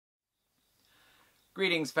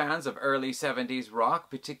Greetings, fans of early 70s rock,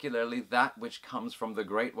 particularly that which comes from the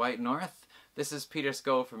Great White North. This is Peter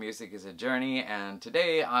Sco for Music is a Journey, and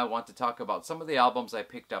today I want to talk about some of the albums I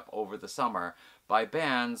picked up over the summer by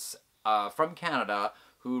bands from Canada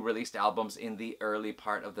who released albums in the early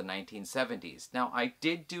part of the 1970s. Now, I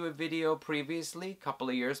did do a video previously, a couple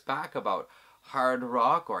of years back, about hard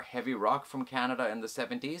rock or heavy rock from Canada in the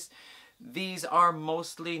 70s. These are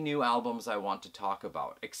mostly new albums I want to talk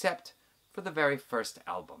about, except for the very first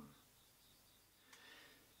album.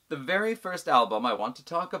 The very first album I want to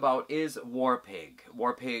talk about is Warpig.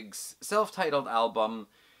 Warpig's self-titled album,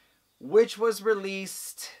 which was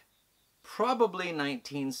released probably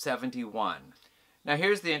 1971. Now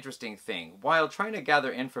here's the interesting thing. While trying to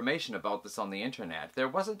gather information about this on the internet, there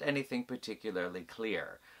wasn't anything particularly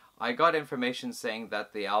clear. I got information saying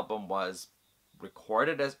that the album was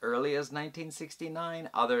recorded as early as 1969,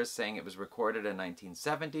 others saying it was recorded in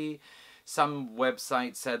 1970. Some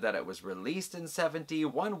websites said that it was released in 70.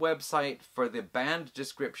 One website for the band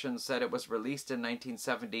description said it was released in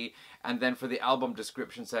 1970, and then for the album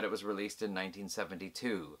description said it was released in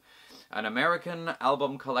 1972. An American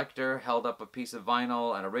album collector held up a piece of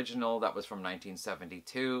vinyl, an original that was from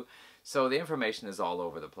 1972, so the information is all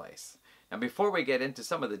over the place. Now before we get into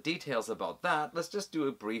some of the details about that, let's just do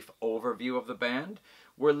a brief overview of the band.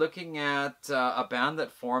 We're looking at a band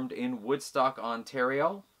that formed in Woodstock,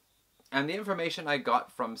 Ontario. And the information I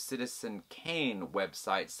got from Citizen Kane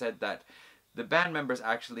website said that the band members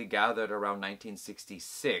actually gathered around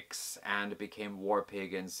 1966 and became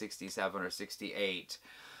Warpig in 67 or 68.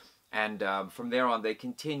 And from there on they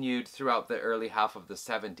continued throughout the early half of the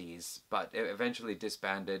 70s, but eventually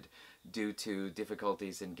disbanded due to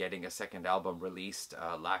difficulties in getting a second album released,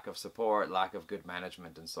 lack of support, lack of good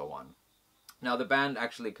management, and so on. Now the band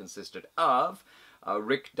actually consisted of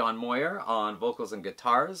Rick Donmoyer on vocals and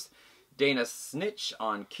guitars, Dana Snitch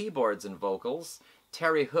on keyboards and vocals,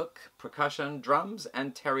 Terry Hook percussion, drums,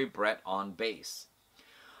 and Terry Brett on bass.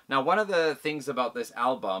 Now one of the things about this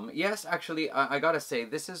album, yes, actually I gotta say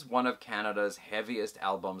this is one of Canada's heaviest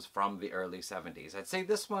albums from the early 70s. I'd say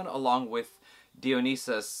this one along with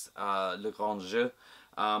Dionysus Le Grand Jeu,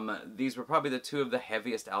 these were probably the two of the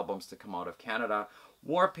heaviest albums to come out of Canada.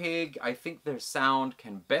 Warpig, I think their sound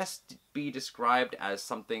can best be described as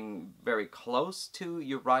something very close to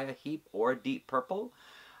Uriah Heep or Deep Purple.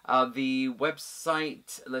 The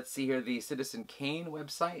website, let's see here, the Citizen Kane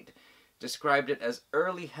website described it as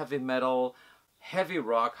early heavy metal, heavy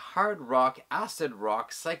rock, hard rock, acid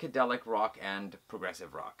rock, psychedelic rock, and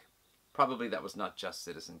progressive rock. Probably that was not just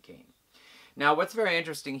Citizen Kane. Now what's very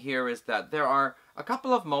interesting here is that there are a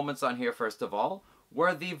couple of moments on here, first of all,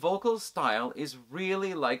 where the vocal style is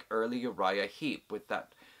really like early Uriah Heep, with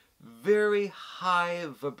that very high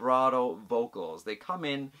vibrato vocals. They come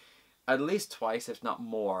in at least twice, if not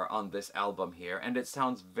more, on this album here, and it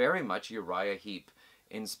sounds very much Uriah Heep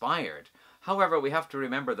inspired. However, we have to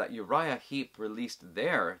remember that Uriah Heep released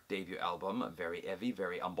their debut album, Very Heavy,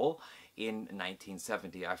 Very Humble, in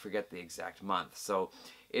 1970. I forget the exact month. So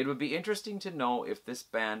it would be interesting to know if this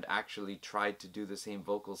band actually tried to do the same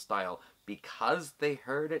vocal style because they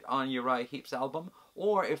heard it on Uriah Heep's album,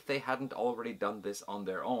 or if they hadn't already done this on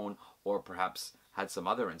their own, or perhaps had some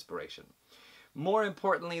other inspiration. More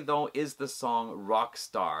importantly, though, is the song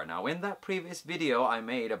Rockstar. Now, in that previous video I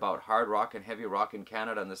made about hard rock and heavy rock in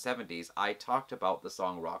Canada in the 70s, I talked about the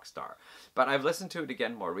song Rockstar. But I've listened to it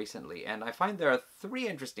again more recently, and I find there are three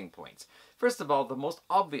interesting points. First of all, the most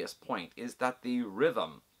obvious point is that the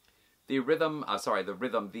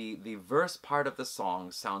verse part of the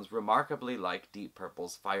song sounds remarkably like Deep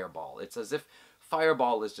Purple's Fireball. It's as if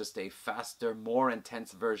Fireball is just a faster, more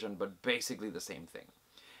intense version, but basically the same thing.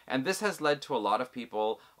 And this has led to a lot of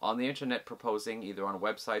people on the internet proposing, either on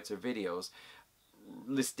websites or videos,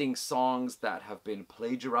 listing songs that have been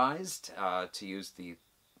plagiarized, to use the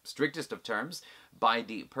strictest of terms, by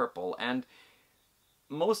Deep Purple. And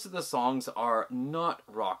most of the songs are not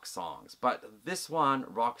rock songs, but this one,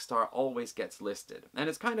 Rockstar, always gets listed. And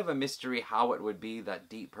it's kind of a mystery how it would be that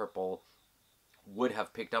Deep Purple would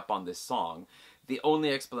have picked up on this song. The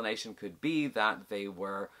only explanation could be that they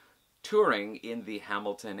were touring in the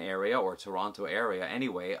Hamilton area, or Toronto area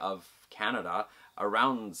anyway, of Canada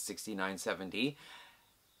around 69-70,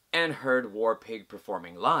 and heard Warpig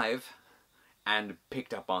performing live and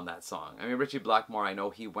picked up on that song. I mean, Richie Blackmore, I know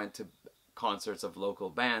he went to concerts of local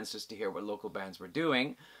bands just to hear what local bands were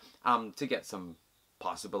doing, to get some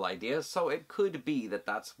possible ideas, so it could be that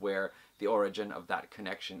that's where the origin of that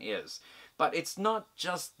connection is. But it's not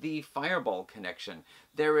just the Fireball connection.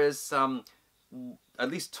 There is some at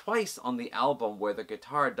least twice on the album where the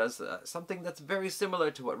guitar does something that's very similar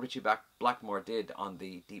to what Ritchie Blackmore did on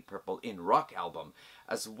the Deep Purple In Rock album.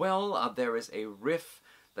 As well, there is a riff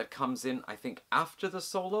that comes in, I think, after the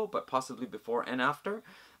solo, but possibly before and after,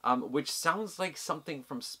 which sounds like something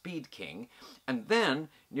from Speed King. And then,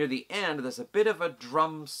 near the end, there's a bit of a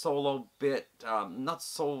drum solo bit, not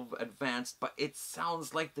so advanced, but it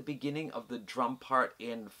sounds like the beginning of the drum part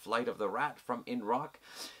in Flight of the Rat from In Rock.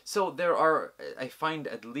 So there are, I find,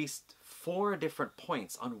 at least 4 different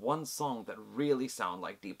points on one song that really sound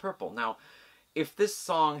like Deep Purple. Now, if this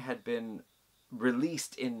song had been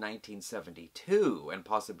released in 1972 and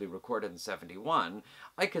possibly recorded in 71,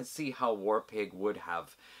 I could see how Warpig would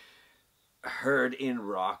have heard In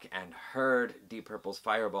Rock and heard Deep Purple's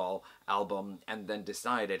Fireball album and then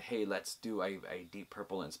decided, hey, let's do a Deep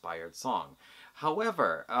Purple inspired song.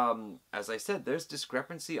 However, as I said, there's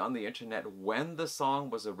discrepancy on the internet when the song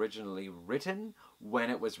was originally written, when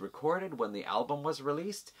it was recorded, when the album was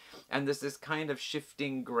released, and there's this kind of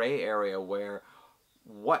shifting gray area where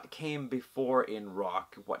what came before In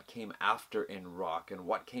Rock, what came after In Rock, and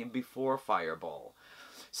what came before Fireball.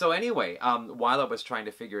 So anyway, while I was trying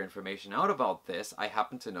to figure information out about this, I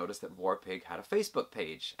happened to notice that Warpig had a Facebook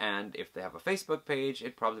page. And if they have a Facebook page,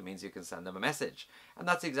 it probably means you can send them a message. And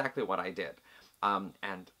that's exactly what I did.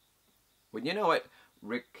 And when you know it,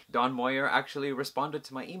 Rick Donmoyer actually responded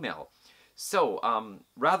to my email. So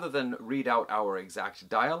rather than read out our exact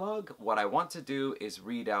dialogue, what I want to do is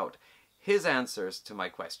read out his answers to my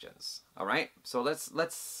questions. All right? So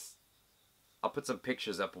I'll put some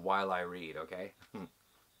pictures up while I read, okay?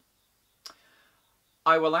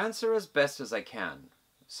 I will answer as best as I can.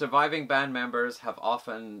 Surviving band members have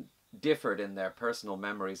often differed in their personal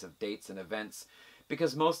memories of dates and events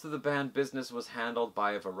because most of the band business was handled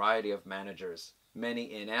by a variety of managers,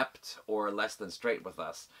 many inept or less than straight with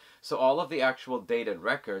us. So all of the actual dated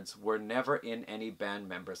records were never in any band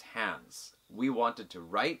member's hands. We wanted to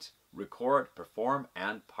write, record, perform,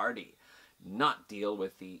 and party, not deal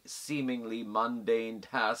with the seemingly mundane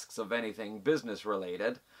tasks of anything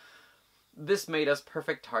business-related. This made us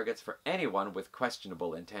perfect targets for anyone with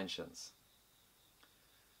questionable intentions.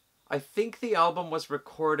 I think the album was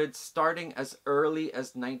recorded starting as early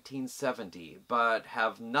as 1970, but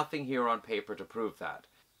have nothing here on paper to prove that.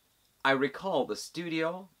 I recall the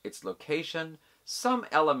studio, its location, some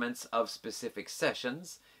elements of specific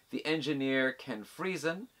sessions, the engineer Ken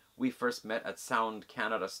Friesen, we first met at Sound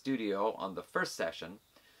Canada Studio on the first session,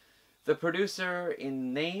 the producer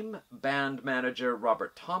in name, band manager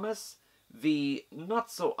Robert Thomas, the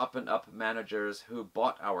not-so-up-and-up managers who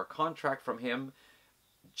bought our contract from him,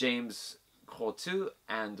 James Crotu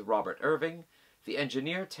and Robert Irving, the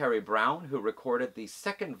engineer Terry Brown, who recorded the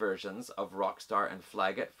second versions of Rockstar and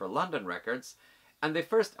Flag It for London Records, and the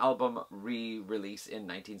first album re-release in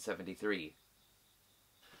 1973.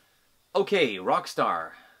 Okay,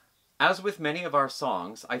 Rockstar. As with many of our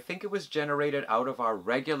songs, I think it was generated out of our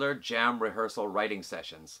regular jam rehearsal writing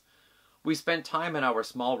sessions. We spent time in our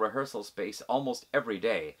small rehearsal space almost every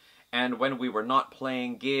day, and when we were not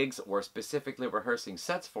playing gigs or specifically rehearsing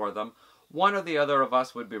sets for them, one or the other of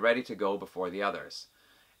us would be ready to go before the others,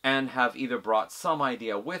 and have either brought some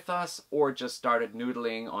idea with us or just started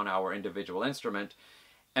noodling on our individual instrument,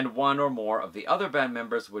 and one or more of the other band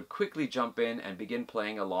members would quickly jump in and begin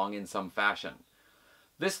playing along in some fashion.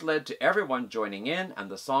 This led to everyone joining in,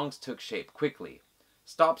 and the songs took shape quickly.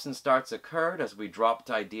 Stops and starts occurred as we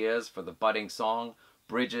dropped ideas for the budding song,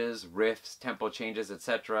 bridges, riffs, tempo changes,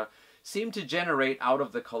 etc. seemed to generate out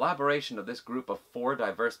of the collaboration of this group of 4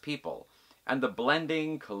 diverse people, and the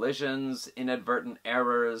blending, collisions, inadvertent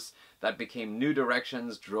errors that became new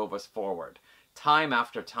directions drove us forward, time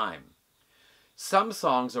after time. Some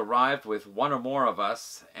songs arrived with one or more of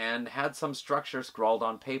us and had some structure scrawled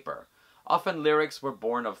on paper. Often lyrics were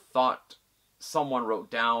born of thought someone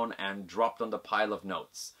wrote down and dropped on the pile of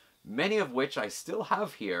notes, many of which I still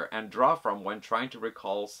have here and draw from when trying to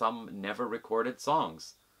recall some never-recorded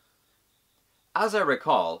songs. As I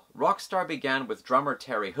recall, Rockstar began with drummer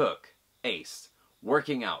Terry Hook, Ace,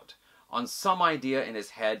 working out on some idea in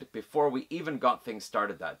his head before we even got things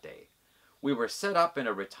started that day. We were set up in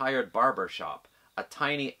a retired barber shop, a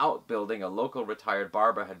tiny outbuilding a local retired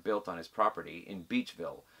barber had built on his property in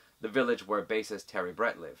Beachville, the village where bassist Terry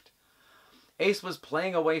Brett lived. Ace was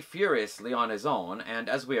playing away furiously on his own, and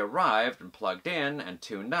as we arrived and plugged in and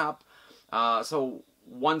tuned up, so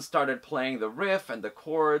one started playing the riff and the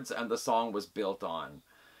chords, and the song was built on.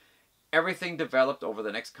 Everything developed over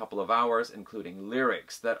the next couple of hours, including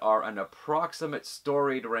lyrics that are an approximate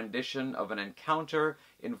storied rendition of an encounter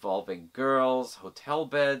involving girls, hotel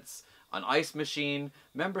beds, an ice machine,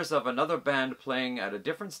 members of another band playing at a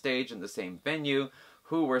different stage in the same venue,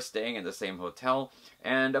 who were staying in the same hotel,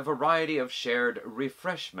 and a variety of shared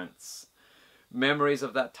refreshments. Memories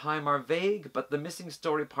of that time are vague, but the missing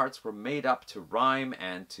story parts were made up to rhyme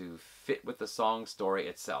and to fit with the song story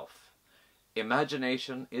itself.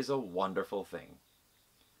 Imagination is a wonderful thing.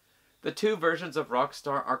 The two versions of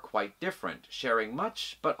Rockstar are quite different, sharing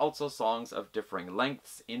much, but also songs of differing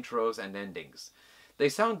lengths, intros, and endings. They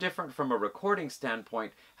sound different from a recording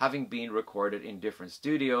standpoint, having been recorded in different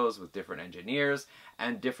studios with different engineers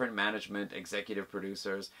and different management, executive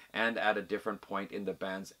producers, and at a different point in the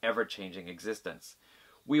band's ever-changing existence.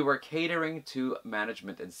 We were catering to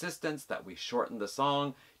management insistence that we shorten the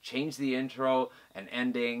song, change the intro and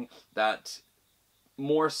ending that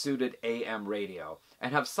more suited AM radio,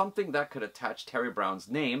 and have something that could attach Terry Brown's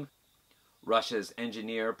name, Rush's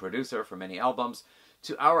engineer, producer for many albums,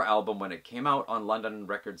 to our album when it came out on London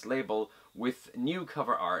Records label with new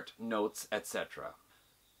cover art, notes, etc.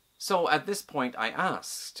 So at this point I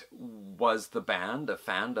asked, was the band a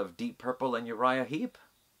fan of Deep Purple and Uriah Heep?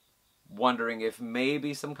 Wondering if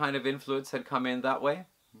maybe some kind of influence had come in that way?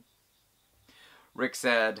 Rick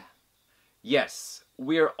said, yes,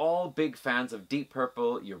 we're all big fans of Deep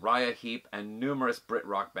Purple, Uriah Heep, and numerous Brit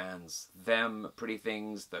rock bands. Them, Pretty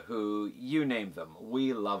Things, The Who, you name them.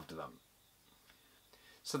 We loved them.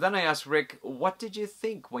 So then I asked Rick, what did you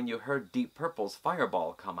think when you heard Deep Purple's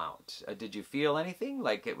Fireball come out? Did you feel anything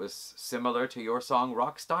like it was similar to your song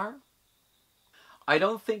Rockstar? I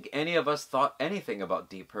don't think any of us thought anything about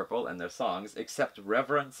Deep Purple and their songs except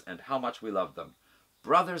reverence and how much we loved them.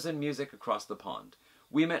 Brothers in music across the pond.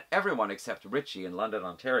 We met everyone except Richie in London,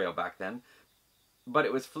 Ontario back then, but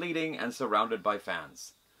it was fleeting and surrounded by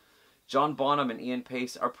fans. John Bonham and Ian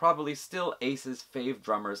Pace are probably still Ace's fave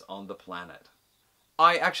drummers on the planet.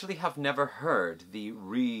 I actually have never heard the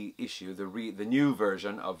reissue, the new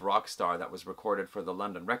version of Rockstar that was recorded for the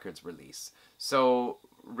London Records release. So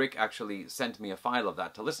Rick actually sent me a file of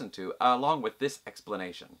that to listen to, along with this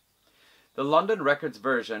explanation. The London Records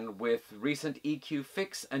version with recent EQ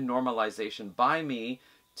fix and normalization by me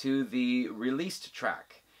to the released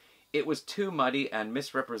track. It was too muddy and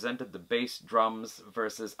misrepresented the bass, drums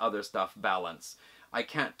versus other stuff balance. I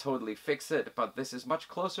can't totally fix it, but this is much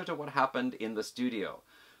closer to what happened in the studio.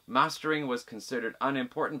 Mastering was considered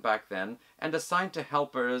unimportant back then and assigned to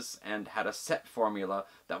helpers and had a set formula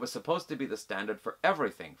that was supposed to be the standard for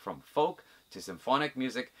everything from folk to symphonic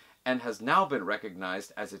music and has now been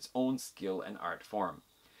recognized as its own skill and art form.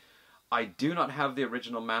 I do not have the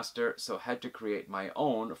original master, so had to create my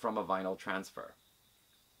own from a vinyl transfer.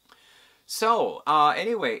 So,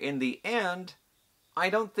 anyway, in the end, I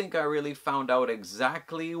don't think I really found out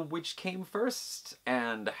exactly which came first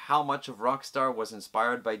and how much of Rockstar was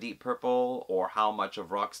inspired by Deep Purple or how much of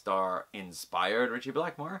Rockstar inspired Ritchie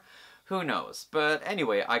Blackmore. Who knows? But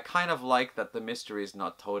anyway, I kind of like that the mystery is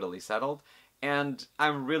not totally settled, and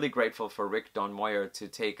I'm really grateful for Rick Donmoyer to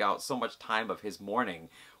take out so much time of his morning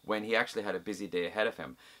when he actually had a busy day ahead of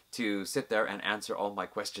him to sit there and answer all my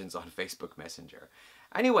questions on Facebook Messenger.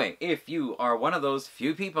 Anyway, if you are one of those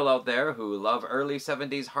few people out there who love early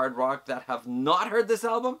 70s hard rock that have not heard this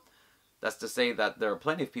album, that's to say that there are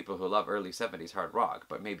plenty of people who love early 70s hard rock,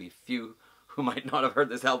 but maybe few who might not have heard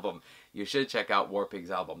this album, you should check out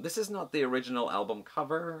Warpig's album. This is not the original album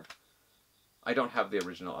cover. I don't have the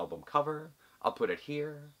original album cover. I'll put it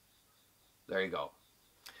here. There you go.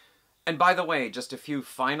 And by the way, just a few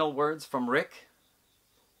final words from Rick.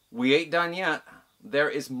 We ain't done yet. There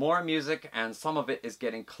is more music, and some of it is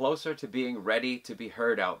getting closer to being ready to be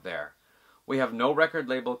heard out there. We have no record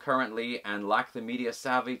label currently and lack the media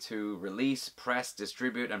savvy to release, press,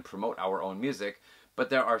 distribute, and promote our own music,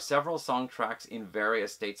 but there are several song tracks in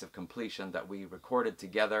various states of completion that we recorded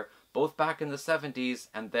together, both back in the 70s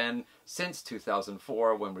and then since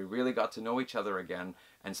 2004 when we really got to know each other again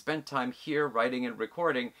and spent time here writing and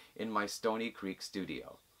recording in my Stony Creek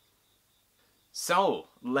studio. So,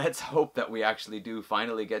 let's hope that we actually do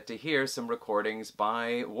finally get to hear some recordings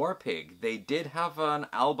by Warpig. They did have an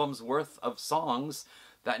album's worth of songs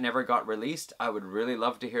that never got released. I would really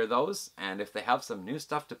love to hear those, and if they have some new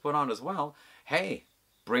stuff to put on as well, hey,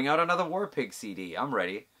 bring out another Warpig CD. I'm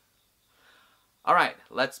ready. Alright,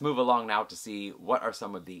 let's move along now to see what are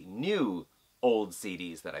some of the new old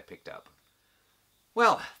CDs that I picked up.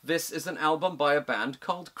 Well, this is an album by a band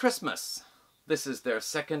called Christmas. This is their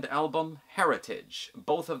second album, Heritage.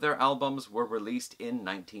 Both of their albums were released in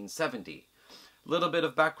 1970. Little bit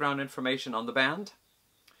of background information on the band.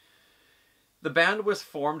 The band was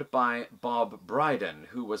formed by Bob Bryden,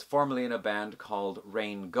 who was formerly in a band called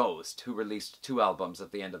Rain Ghost, who released 2 albums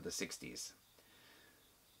at the end of the 60s.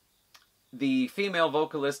 The female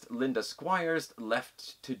vocalist Linda Squires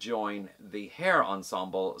left to join the hair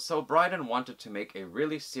ensemble, so Bryden wanted to make a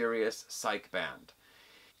really serious psych band.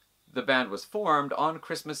 The band was formed on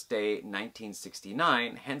Christmas Day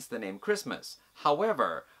 1969, hence the name Christmas.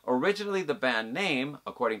 However, originally the band name,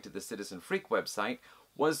 according to the Citizen Freak website,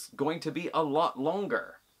 was going to be a lot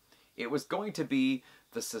longer. It was going to be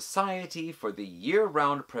the Society for the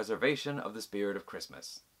Year-Round Preservation of the Spirit of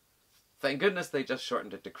Christmas. Thank goodness they just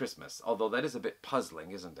shortened it to Christmas, although that is a bit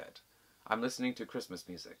puzzling, isn't it? I'm listening to Christmas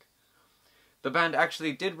music. The band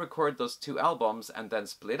actually did record those 2 albums and then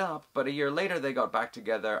split up, but a year later they got back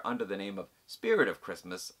together under the name of Spirit of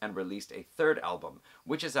Christmas and released a 3rd album,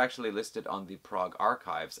 which is actually listed on the Prog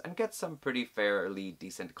Archives and gets some pretty fairly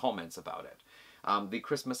decent comments about it. The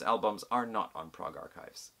Christmas albums are not on Prog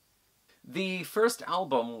Archives. The first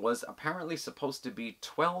album was apparently supposed to be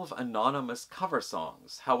 12 anonymous cover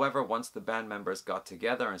songs. However, once the band members got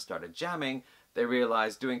together and started jamming, they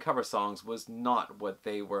realized doing cover songs was not what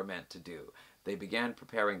they were meant to do. They began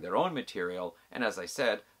preparing their own material, and as I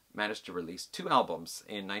said, managed to release 2 albums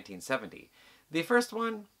in 1970. The first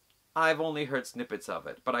one, I've only heard snippets of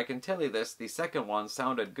it, but I can tell you this, the second one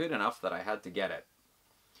sounded good enough that I had to get it.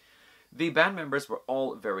 The band members were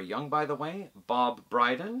all very young, by the way. Bob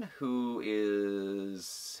Bryden, who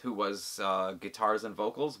was guitars and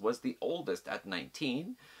vocals, was the oldest at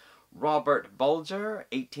 19. Robert Bulger,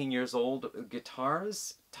 18 years old,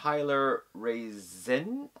 guitars. Tyler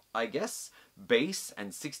Raisin, I guess, bass,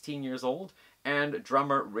 and 16 years old. And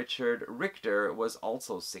drummer Richard Richter was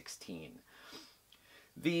also 16.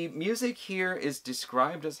 The music here is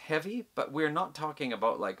described as heavy, but we're not talking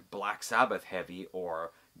about like Black Sabbath heavy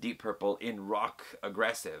or Deep Purple in rock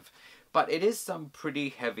aggressive, but it is some pretty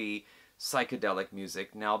heavy psychedelic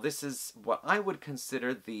music. Now this is what I would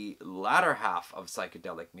consider the latter half of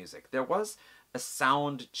psychedelic music. There was a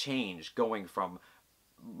sound change going from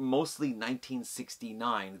mostly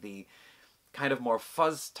 1969, the kind of more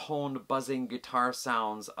fuzz-toned buzzing guitar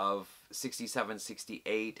sounds of 67,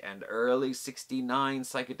 68, and early 69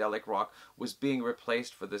 psychedelic rock was being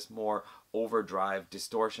replaced for this more overdrive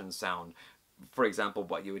distortion sound. For example,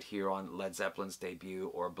 what you would hear on Led Zeppelin's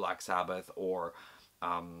debut, or Black Sabbath, or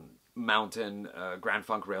Mountain, Grand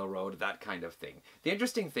Funk Railroad, that kind of thing. The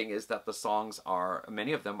interesting thing is that the songs are,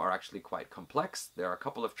 many of them are actually quite complex. There are a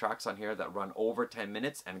couple of tracks on here that run over 10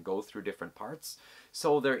 minutes and go through different parts.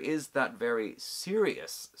 So there is that very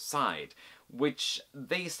serious side, which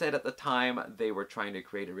they said at the time they were trying to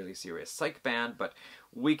create a really serious psych band, but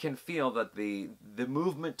we can feel that the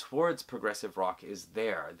movement towards progressive rock is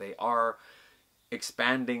there. They are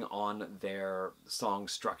expanding on their song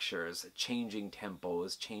structures, changing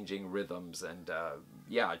tempos, changing rhythms, and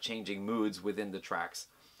yeah, changing moods within the tracks.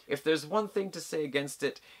 If there's one thing to say against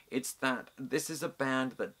it, it's that this is a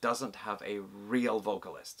band that doesn't have a real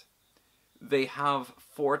vocalist. They have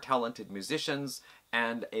 4 talented musicians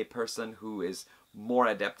and a person who is more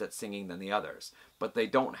adept at singing than the others, but they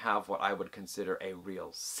don't have what I would consider a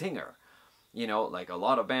real singer. You know, like a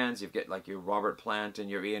lot of bands, you get like your Robert Plant and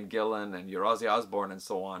your Ian Gillan and your Ozzy Osbourne and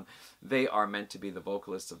so on. They are meant to be the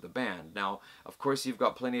vocalists of the band. Now, of course, you've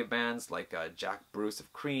got plenty of bands like Jack Bruce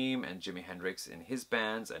of Cream and Jimi Hendrix in his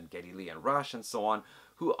bands and Geddy Lee and Rush and so on,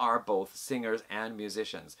 who are both singers and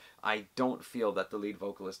musicians. I don't feel that the lead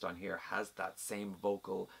vocalist on here has that same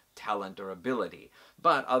vocal talent or ability.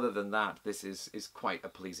 But other than that, this is quite a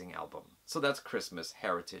pleasing album. So that's Christmas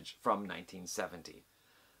Heritage from 1970.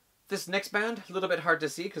 This next band, a little bit hard to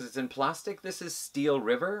see because it's in plastic. This is Steel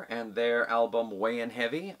River and their album Weighin'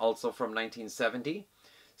 Heavy, also from 1970.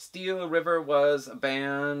 Steel River was a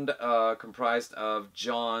band comprised of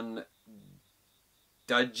John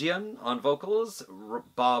Dudgeon on vocals,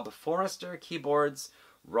 Bob Forrester keyboards,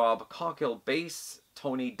 Rob Cockill bass,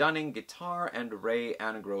 Tony Dunning guitar, and Ray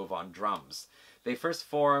Angrove on drums. They first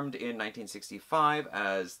formed in 1965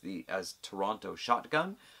 as Toronto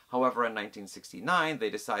Shotgun. However, in 1969, they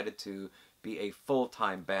decided to be a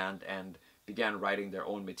full-time band and began writing their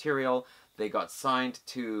own material. They got signed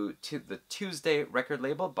to the Tuesday record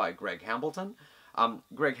label by Greg Hambleton.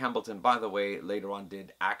 Greg Hambleton, by the way, later on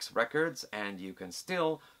did Axe Records, and you can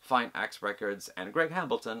still find Axe Records and Greg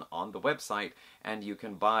Hambleton on the website, and you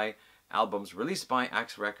can buy albums released by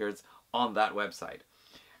Axe Records on that website.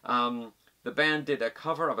 The band did a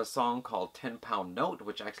cover of a song called 10 Pound Note,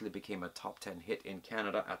 which actually became a top 10 hit in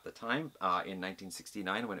Canada at the time, in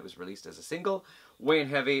 1969 when it was released as a single. Weighin'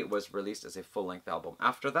 Heavy was released as a full-length album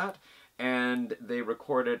after that, and they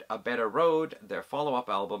recorded A Better Road, their follow-up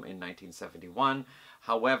album, in 1971.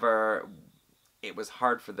 However, it was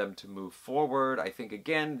hard for them to move forward. I think,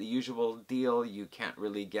 again, the usual deal, you can't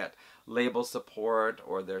really get label support,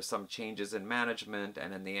 or there's some changes in management,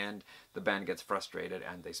 and in the end, the band gets frustrated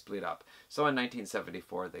and they split up. So in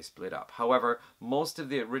 1974, they split up. However, most of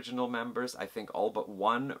the original members, I think all but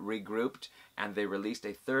one, regrouped, and they released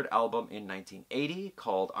a third album in 1980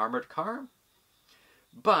 called Armored Car.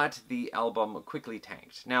 But the album quickly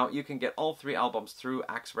tanked. Now, you can get all 3 albums through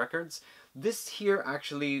Axe Records. This here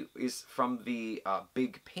actually is from the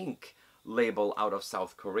Big Pink label out of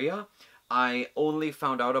South Korea. I only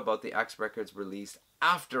found out about the Axe Records release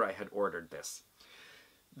after I had ordered this.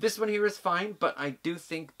 This one here is fine, but I do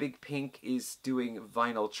think Big Pink is doing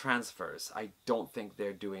vinyl transfers. I don't think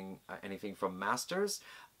they're doing anything from masters.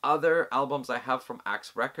 Other albums I have from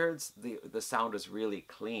Axe Records, the sound is really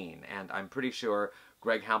clean, and I'm pretty sure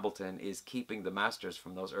Greg Hambleton is keeping the masters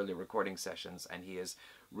from those early recording sessions, and he is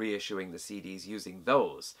reissuing the CDs using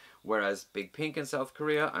those. Whereas Big Pink in South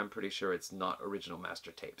Korea, I'm pretty sure it's not original master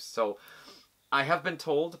tapes. So I have been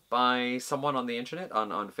told by someone on the internet,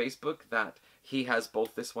 on Facebook, that he has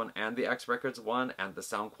both this one and the Axe Records one, and the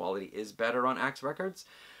sound quality is better on Axe Records.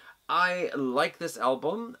 I like this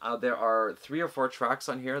album. There are 3 or 4 tracks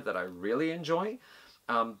on here that I really enjoy.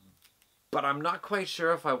 But I'm not quite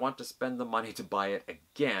sure if I want to spend the money to buy it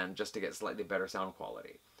again just to get slightly better sound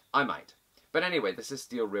quality. I might. But anyway, this is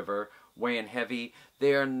Steel River, Weighing Heavy.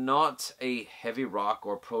 They are not a heavy rock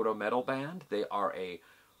or proto-metal band. They are a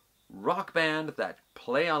rock band that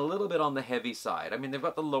play a little bit on the heavy side. I mean, they've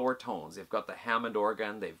got the lower tones. They've got the Hammond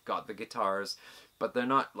organ. They've got the guitars. But they're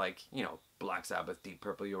not like, you know, Black Sabbath, Deep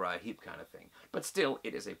Purple, Uriah Heep kind of thing. But still,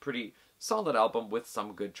 it is a pretty solid album with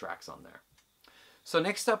some good tracks on there. So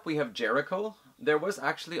next up we have Jericho. There was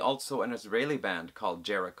actually also an Israeli band called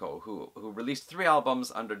Jericho who released 3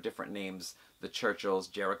 albums under different names: The Churchills,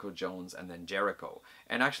 Jericho Jones, and then Jericho.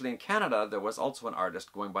 And actually in Canada there was also an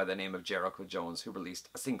artist going by the name of Jericho Jones who released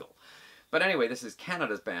a single. But anyway, this is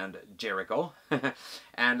Canada's band, Jericho,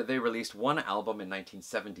 and they released 1 album in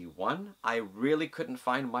 1971. I really couldn't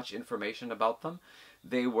find much information about them.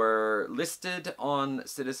 They were listed on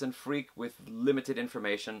Citizen Freak with limited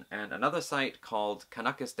information, and another site called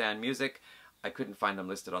Kanakistan Music, I couldn't find them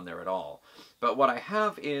listed on there at all. But what I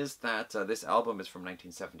have is that this album is from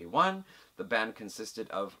 1971. The band consisted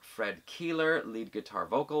of Fred Keeler, lead guitar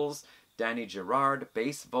vocals, Danny Gerard,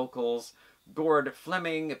 bass vocals, Gord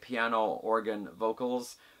Fleming, piano, organ,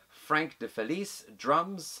 vocals, Frank DeFelice,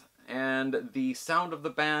 drums, and the sound of the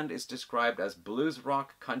band is described as blues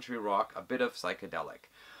rock, country rock, a bit of psychedelic.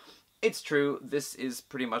 It's true, this is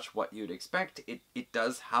pretty much what you'd expect. It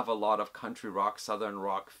does have a lot of country rock, southern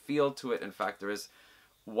rock feel to it. In fact, there is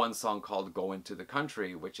one song called Go Into the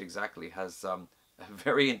Country, which exactly has a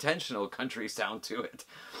very intentional country sound to it.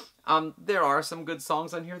 There are some good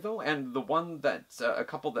songs on here though, and the one that, a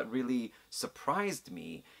couple that really surprised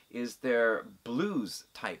me is their blues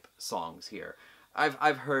type songs here.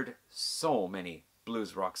 I've heard so many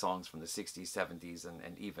blues rock songs from the 60s, 70s,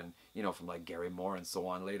 and even, you know, from like Gary Moore and so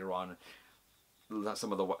on later on.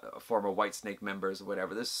 Some of the former Whitesnake members or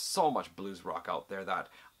whatever. There's so much blues rock out there that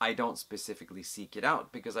I don't specifically seek it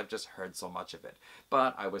out because I've just heard so much of it.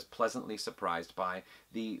 But I was pleasantly surprised by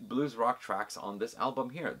the blues rock tracks on this album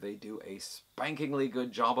here. They do a spankingly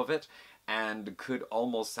good job of it and could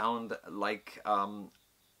almost sound like an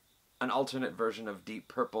alternate version of Deep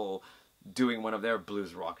Purple doing one of their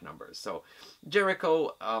blues rock numbers. So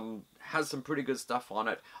Jericho has some pretty good stuff on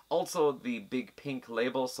it. Also the Big Pink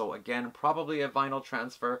label, so again probably a vinyl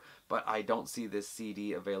transfer, but I don't see this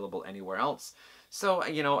CD available anywhere else. So,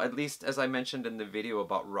 you know, at least as I mentioned in the video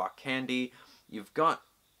about Rock Candy, you've got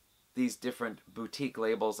these different boutique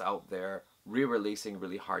labels out there re-releasing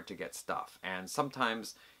really hard to get stuff, and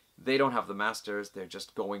sometimes they don't have the masters, they're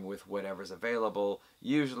just going with whatever's available.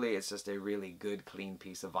 Usually it's just a really good, clean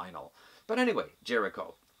piece of vinyl. But anyway,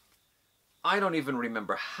 Jericho. I don't even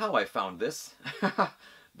remember how I found this.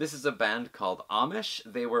 This is a band called Amish.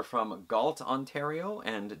 They were from Galt, Ontario,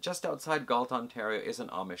 and just outside Galt, Ontario is an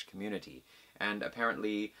Amish community. And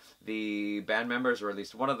apparently the band members, or at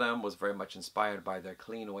least one of them, was very much inspired by their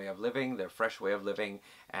clean way of living, their fresh way of living,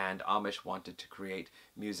 and Amish wanted to create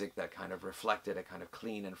music that kind of reflected a kind of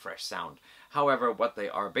clean and fresh sound. However, what they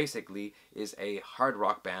are basically is a hard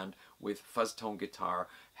rock band with fuzz tone guitar,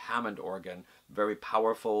 Hammond organ, very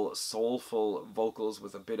powerful, soulful vocals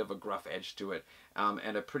with a bit of a gruff edge to it,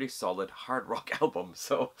 and a pretty solid hard rock album.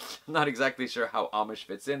 So I'm not exactly sure how Amish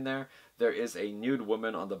fits in there. There is a nude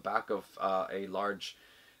woman on the back of a large,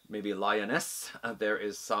 maybe lioness. There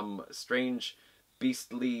is some strange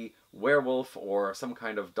beastly werewolf or some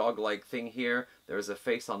kind of dog-like thing here. There is a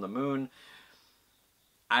face on the moon.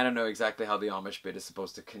 I don't know exactly how the Amish bit is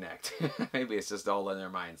supposed to connect. Maybe it's just all in their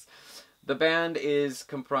minds. The band was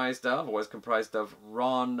comprised of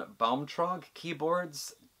Ron Baumtrog,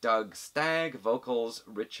 keyboards, Doug Stagg, vocals,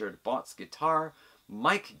 Richard Botts, guitar,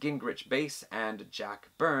 Mike Gingrich, bass, and Jack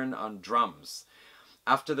Byrne on drums.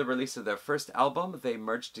 After the release of their first album, they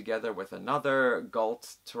merged together with another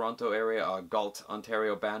Galt,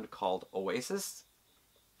 Ontario band called Oasis.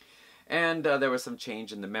 And there was some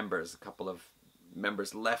change in the members. A couple of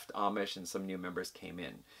members left Amish and some new members came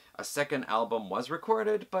in. A second album was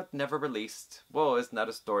recorded, but never released. Whoa, isn't that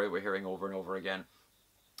a story we're hearing over and over again?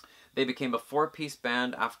 They became a 4-piece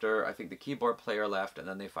band after, I think, the keyboard player left, and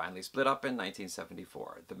then they finally split up in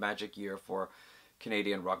 1974. The magic year for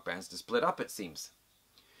Canadian rock bands to split up, it seems.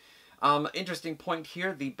 Interesting point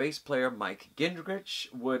here, the bass player Mike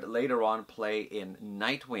Gingrich would later on play in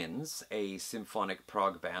Night Winds, a symphonic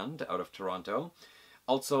prog band out of Toronto.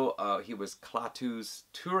 Also, he was Klaatu's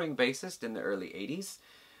touring bassist in the early 80s.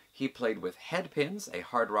 He played with Headpins, a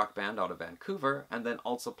hard rock band out of Vancouver, and then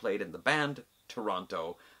also played in the band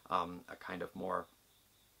Toronto, a kind of more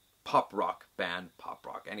pop rock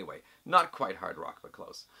anyway. Not quite hard rock, but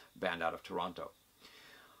close. Band out of Toronto.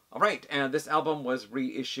 Alright, and this album was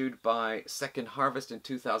reissued by Second Harvest in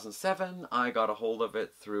 2007. I got a hold of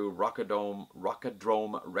it through Rockadrome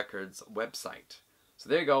Records website. So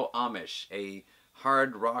there you go, Amish, a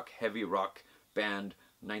hard rock, heavy rock band,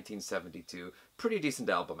 1972. Pretty decent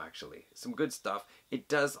album, actually. Some good stuff. It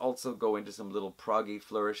does also go into some little proggy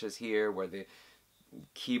flourishes here, where the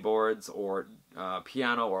keyboards or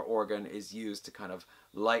piano or organ is used to kind of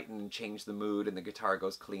lighten and change the mood, and the guitar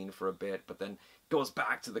goes clean for a bit, but then goes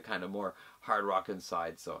back to the kind of more hard rock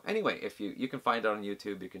inside. So anyway, if you can find it on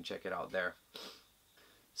YouTube, you can check it out there.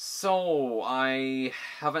 So I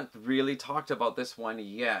haven't really talked about this one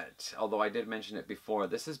yet, although I did mention it before.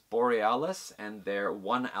 This is Borealis and their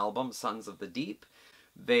one album, Sons of the Deep.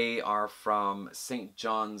 They are from St.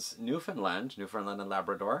 John's, Newfoundland and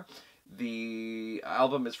Labrador. The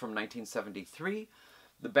album is from 1973.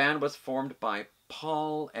 The band was formed by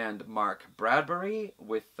Paul and Mark Bradbury,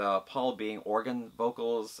 with Paul being organ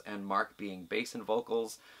vocals and Mark being bass and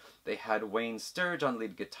vocals. They had Wayne Sturge on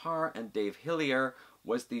lead guitar, and Dave Hillier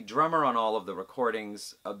was the drummer on all of the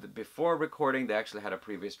recordings. Before recording, they actually had a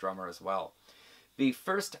previous drummer as well. The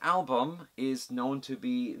first album is known to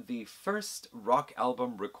be the first rock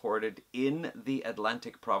album recorded in the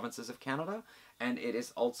Atlantic provinces of Canada, and it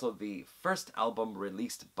is also the first album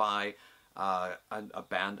released by a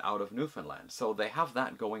band out of Newfoundland. So they have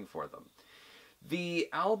that going for them. The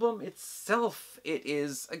album itself, it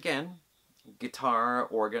is, again, guitar,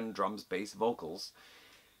 organ, drums, bass, vocals.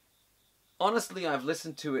 Honestly, I've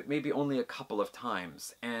listened to it maybe only a couple of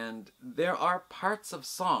times, and there are parts of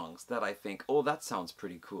songs that I think, oh, that sounds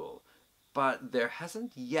pretty cool. But there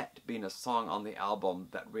hasn't yet been a song on the album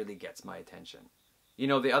that really gets my attention. You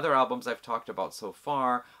know, the other albums I've talked about so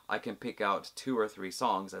far, I can pick out 2 or 3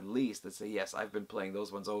 songs at least that say, yes, I've been playing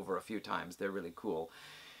those ones over a few times, they're really cool.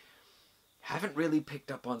 Haven't really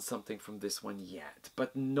picked up on something from this one yet,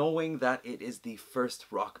 but knowing that it is the first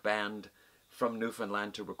rock band from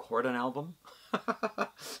Newfoundland to record an album,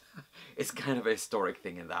 it's kind of a historic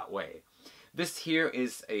thing in that way. This here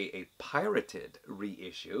is a pirated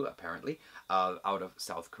reissue, apparently, out of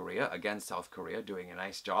South Korea. Again, South Korea doing a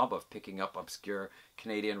nice job of picking up obscure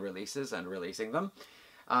Canadian releases and releasing them.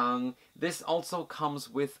 This also comes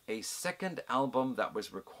with a second album that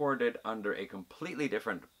was recorded under a completely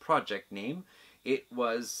different project name. It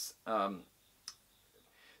was...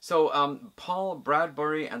 Paul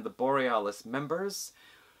Bradbury and the Borealis members.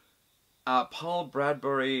 Paul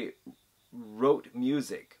Bradbury wrote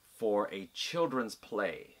music for a children's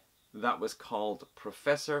play that was called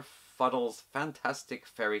Professor Fuddle's Fantastic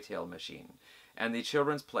Fairy Tale Machine. And the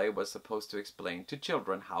children's play was supposed to explain to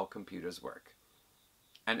children how computers work.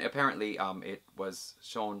 And apparently it was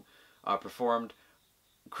performed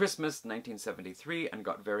Christmas 1973 and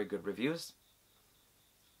got very good reviews.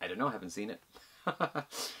 I don't know, I haven't seen it.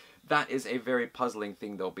 That is a very puzzling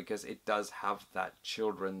thing though, because it does have that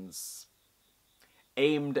children's,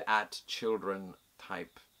 aimed at children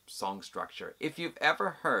type song structure. If you've ever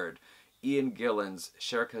heard Ian Gillan's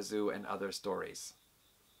Cher Kazoo and Other Stories,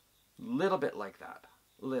 little bit like that,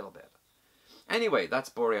 little bit. Anyway, that's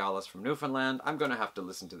Borealis from Newfoundland. I'm going to have to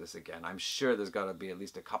listen to this again. I'm sure there's got to be at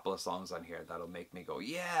least a couple of songs on here that'll make me go,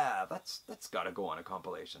 yeah, that's got to go on a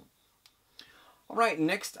compilation. Alright,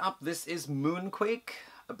 next up, this is Moonquake,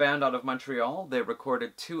 a band out of Montreal. They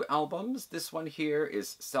recorded 2 albums. This one here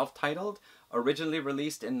is self-titled, originally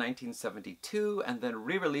released in 1972, and then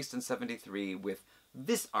re-released in 73 with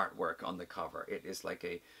this artwork on the cover. It is like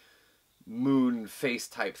a moon face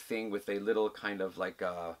type thing with a little kind of like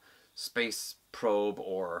a space probe,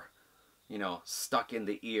 or, you know, stuck in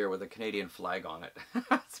the ear with a Canadian flag on it.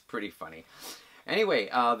 It's pretty funny. Anyway,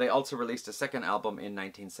 they also released a second album in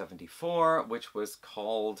 1974, which was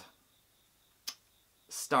called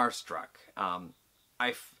Starstruck.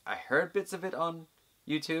 I heard bits of it on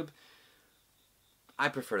YouTube. I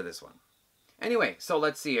prefer this one. Anyway, so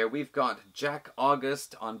let's see here. We've got Jack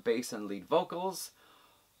August on bass and lead vocals,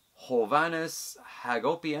 Hovhannes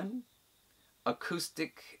Hagopian,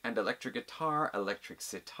 acoustic and electric guitar, electric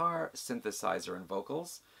sitar, synthesizer and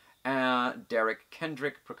vocals, and Derek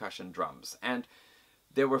Kendrick percussion drums. And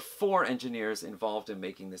there were 4 engineers involved in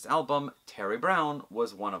making this album. Terry Brown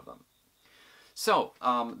was one of them. So,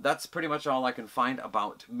 that's pretty much all I can find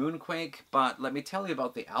about Moonquake, but let me tell you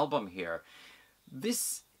about the album here.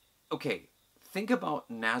 Okay, think about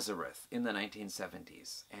Nazareth in the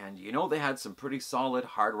 1970s, and you know they had some pretty solid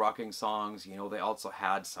hard-rocking songs, you know they also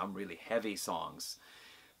had some really heavy songs,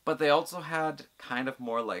 but they also had kind of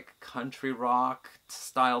more like country rock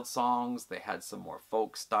styled songs, they had some more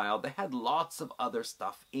folk style, they had lots of other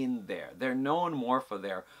stuff in there. They're known more for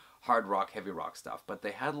their hard rock, heavy rock stuff, but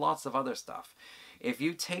they had lots of other stuff. If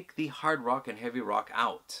you take the hard rock and heavy rock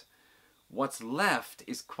out, what's left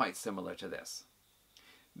is quite similar to this.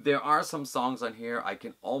 There are some songs on here I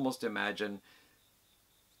can almost imagine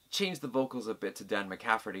change the vocals a bit to Dan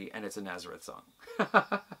McCafferty, and it's a Nazareth song.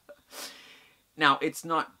 Now, it's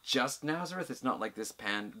not just Nazareth. It's not like this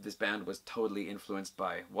band was totally influenced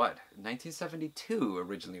by, what, 1972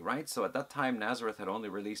 originally, right? So at that time, Nazareth had only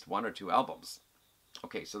released 1 or 2 albums.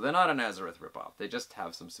 Okay, so they're not a Nazareth ripoff. They just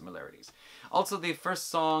have some similarities. Also, the first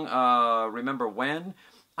song, Remember When,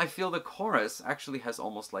 I feel the chorus actually has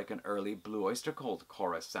almost like an early Blue Oyster Cult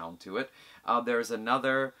chorus sound to it. There's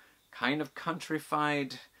another kind of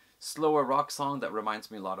countrified, slower rock song that reminds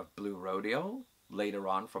me a lot of Blue Rodeo, later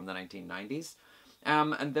on from the 1990s.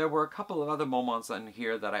 And there were a couple of other moments in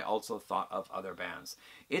here that I also thought of other bands.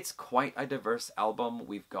 It's quite a diverse album.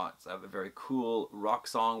 We've got a very cool rock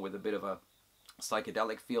song with a bit of a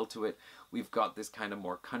psychedelic feel to it. We've got this kind of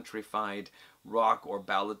more countrified rock or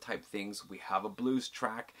ballad type things. We have a blues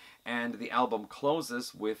track, and the album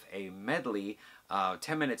closes with a medley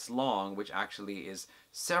 10 minutes long, which actually is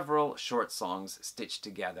several short songs stitched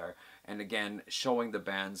together, and again showing the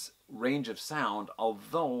band's range of sound,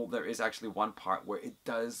 although there is actually one part where it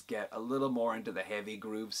does get a little more into the heavy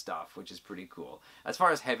groove stuff, which is pretty cool. As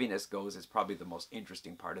far as heaviness goes, it's probably the most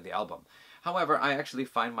interesting part of the album. However, I actually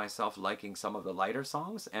find myself liking some of the lighter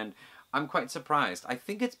songs, and I'm quite surprised. I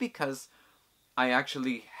think it's because I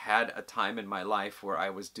actually had a time in my life where I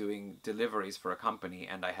was doing deliveries for a company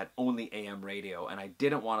and I had only AM radio and I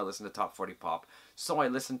didn't want to listen to Top 40 Pop, so I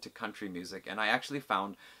listened to country music, and I actually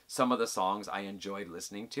found some of the songs I enjoyed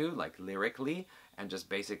listening to, like lyrically and just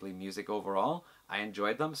basically music overall. I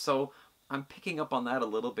enjoyed them, so I'm picking up on that a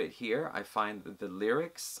little bit here. I find that the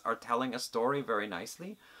lyrics are telling a story very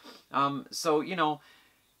nicely. So, you know,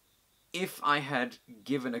 if I had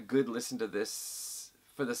given a good listen to this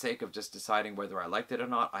for the sake of just deciding whether I liked it or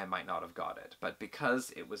not, I might not have got it. But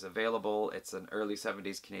because it was available, it's an early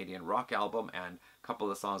 70s Canadian rock album, and a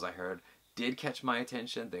couple of songs I heard did catch my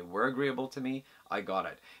attention, they were agreeable to me, I got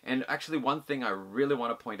it. And actually one thing I really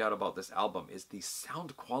want to point out about this album is the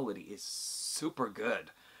sound quality is super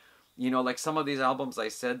good. You know, like some of these albums I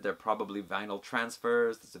said, they're probably vinyl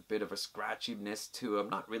transfers, there's a bit of a scratchiness to them,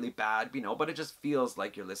 not really bad, you know, but it just feels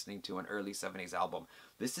like you're listening to an early 70s album.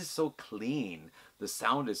 This is so clean, the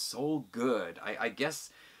sound is so good. I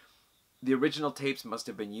guess the original tapes must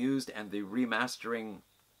have been used, and the remastering,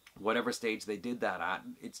 whatever stage they did that at,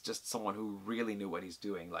 it's just someone who really knew what he's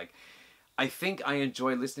doing. Like, I think I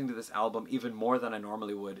enjoy listening to this album even more than I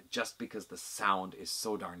normally would, just because the sound is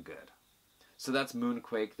so darn good. So that's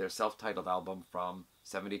Moonquake, their self-titled album from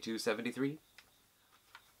 72, 73.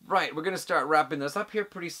 Right, we're going to start wrapping this up here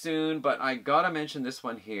pretty soon, but I gotta mention this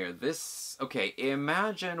one here. Okay,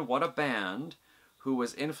 imagine what a band who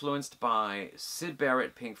was influenced by Syd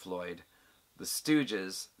Barrett, Pink Floyd, the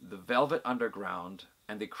Stooges, the Velvet Underground,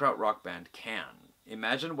 and the krautrock band Can.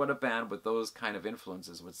 Imagine what a band with those kind of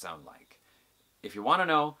influences would sound like. If you want to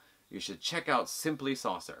know, you should check out Simply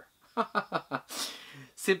Saucer.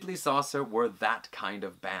 Simply Saucer were that kind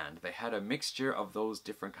of band. They had a mixture of those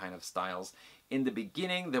different kind of styles. In the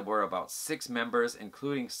beginning, there were about 6 members,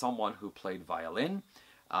 including someone who played violin,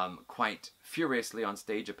 quite furiously on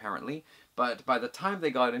stage apparently. But by the time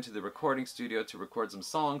they got into the recording studio to record some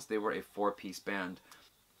songs, they were a 4-piece band.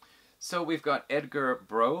 So we've got Edgar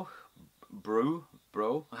Bro.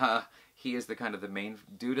 He is the kind of the main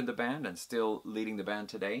dude in the band and still leading the band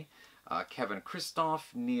today. Kevin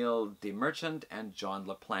Christoph, Neil DeMerchant, and John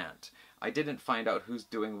LaPlante. I didn't find out who's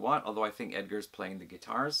doing what, although I think Edgar's playing the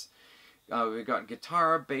guitars. We've got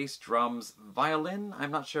guitar, bass, drums, violin.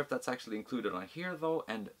 I'm not sure if that's actually included on here though,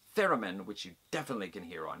 and theremin, which you definitely can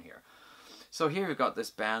hear on here. So here we've got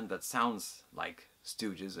this band that sounds like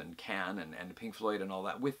Stooges and Can and Pink Floyd and all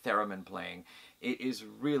that, with theremin playing. It is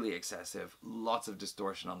really excessive, lots of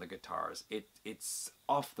distortion on the guitars. It's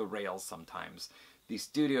off the rails sometimes. The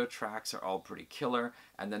studio tracks are all pretty killer,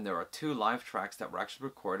 and then there are 2 live tracks that were actually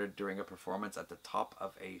recorded during a performance at the top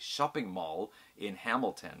of a shopping mall in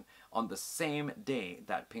Hamilton on the same day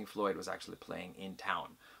that Pink Floyd was actually playing in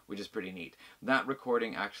town, which is pretty neat. That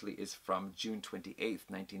recording actually is from June 28th,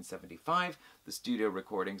 1975. The studio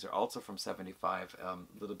recordings are also from 75, a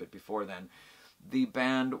little bit before then. The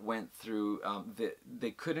band went through,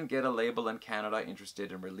 they couldn't get a label in Canada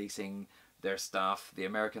interested in releasing their stuff. The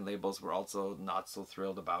American labels were also not so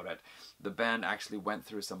thrilled about it. The band actually went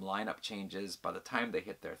through some lineup changes. By the time they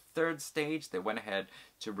hit their 3rd stage, they went ahead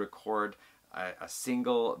to record a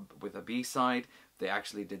single with a B-side. They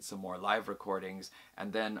actually did some more live recordings,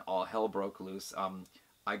 and then all hell broke loose.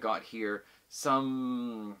 I got here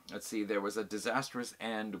some, let's see, there was a disastrous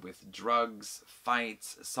end with drugs,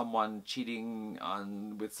 fights, someone cheating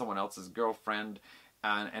with someone else's girlfriend,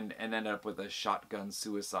 and ended up with a shotgun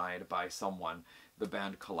suicide by someone. The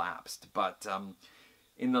band collapsed. But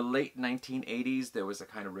in the late 1980s, there was a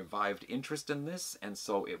kind of revived interest in this, and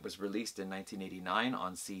so it was released in 1989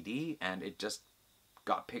 on CD, and it just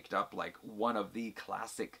got picked up like one of the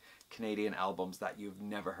classic Canadian albums that you've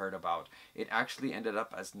never heard about. It actually ended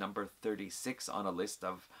up as number 36 on a list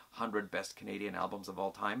of 100 best Canadian albums of all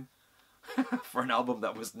time for an album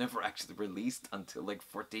that was never actually released until like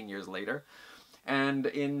 14 years later. And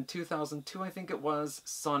in 2002, I think it was,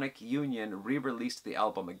 Sonic Union re-released the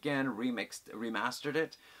album again, remastered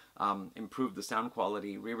it, improved the sound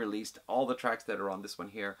quality, re-released all the tracks that are on this one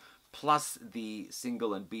here, plus the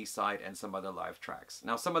single and B-side and some other live tracks.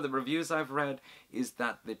 Now, some of the reviews I've read is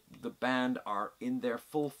that the band are in their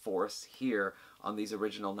full force here on these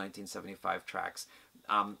original 1975 tracks.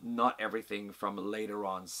 Not everything from later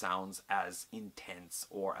on sounds as intense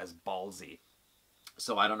or as ballsy.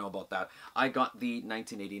 So I don't know about that. I got the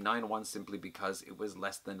 1989 one simply because it was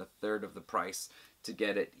less than 1/3 of the price to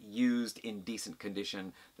get it used in decent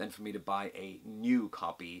condition than for me to buy a new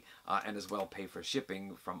copy and as well pay for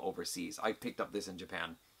shipping from overseas. I picked up this in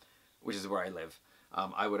Japan, which is where I live.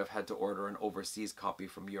 I would have had to order an overseas copy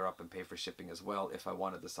from Europe and pay for shipping as well if I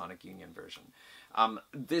wanted the Sonic Union version.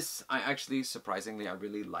 This, I actually, surprisingly, I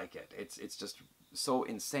really like it. It's just so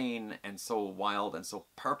insane and so wild and so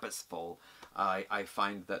purposeful. I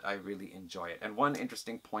find that I really enjoy it. And one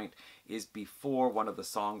interesting point is before one of the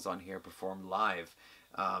songs on here performed live,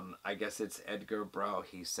 I guess it's Edgar Brow,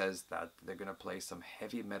 he says that they're going to play some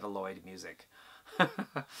heavy metaloid music.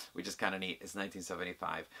 Which is kind of neat. It's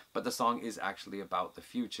 1975. But the song is actually about the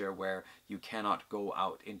future where you cannot go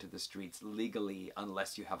out into the streets legally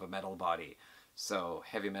unless you have a metal body. So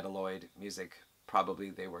heavy metaloid music, probably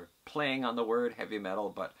they were playing on the word heavy metal,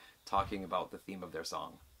 but talking about the theme of their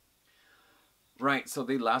song. Right, so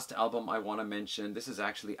the last album I want to mention, this is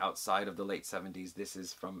actually outside of the late 70s. This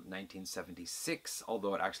is from 1976,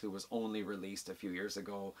 although it actually was only released a few years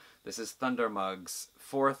ago. This is Thundermug's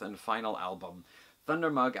 4th and final album.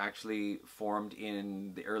 Thundermug actually formed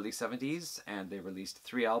in the early 70s, and they released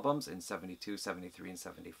 3 albums in 72, 73, and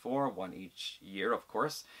 74, one each year, of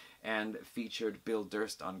course, and featured Bill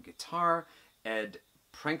Durst on guitar, Ed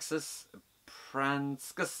Pranskus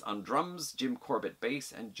on drums, Jim Corbett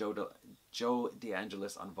bass, and Joe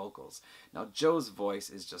DeAngelis on vocals. Now, Joe's voice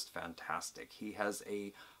is just fantastic. He has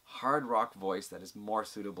a hard rock voice that is more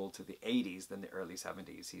suitable to the 80s than the early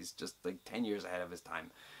 70s. He's just like 10 years ahead of his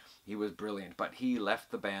time. He was brilliant, but he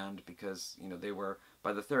left the band because, you know, they were,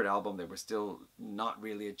 by the 3rd album, they were still not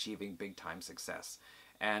really achieving big-time success.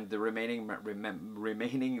 And the remaining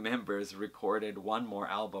members recorded one more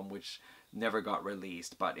album, which never got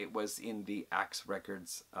released, but it was in the Axe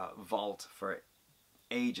Records vault for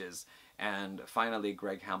ages. And finally,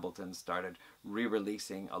 Greg Hambleton started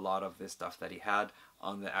re-releasing a lot of this stuff that he had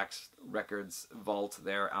on the Axe Records vault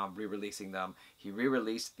there, re-releasing them. He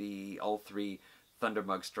re-released all 3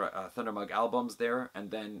 Thundermug albums there,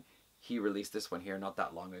 and then he released this one here not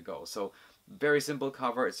that long ago. So, very simple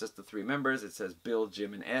cover. It's just the 3 members. It says Bill,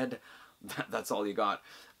 Jim, and Ed. That's all you got.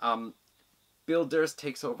 Bill Durst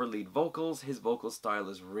takes over lead vocals. His vocal style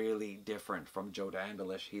is really different from Joe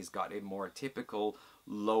DeAngelis. He's got a more typical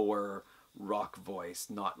lower rock voice,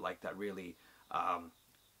 not like that really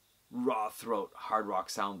raw throat hard rock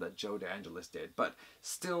sound that Joe DeAngelis did. But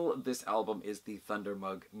still, this album is the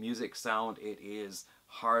Thundermug music sound. It is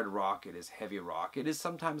hard rock, it is heavy rock, it is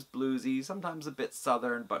sometimes bluesy, sometimes a bit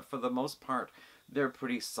southern, but for the most part, they're a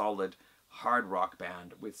pretty solid hard rock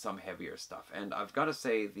band with some heavier stuff. And I've got to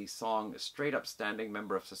say, the song Straight Upstanding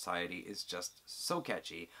Member of Society is just so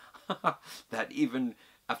catchy that even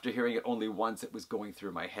after hearing it only once, it was going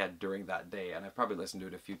through my head during that day, and I've probably listened to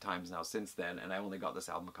it a few times now since then, and I only got this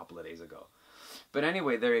album a couple of days ago. But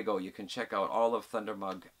anyway, there you go. You can check out all of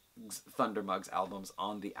Thundermug's albums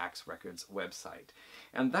on the Axe Records website.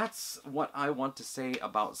 And that's what I want to say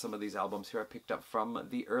about some of these albums here I picked up from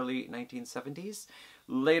the early 1970s.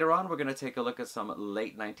 Later on, we're going to take a look at some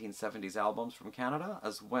late 1970s albums from Canada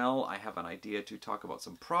as well. I have an idea to talk about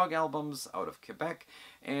some prog albums out of Quebec,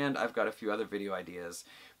 and I've got a few other video ideas,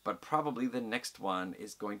 but probably the next one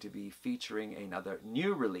is going to be featuring another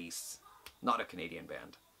new release, not a Canadian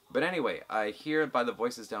band. But anyway, I hear by the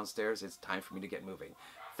voices downstairs, it's time for me to get moving.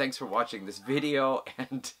 Thanks for watching this video,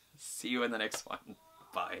 and see you in the next one.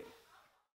 Bye.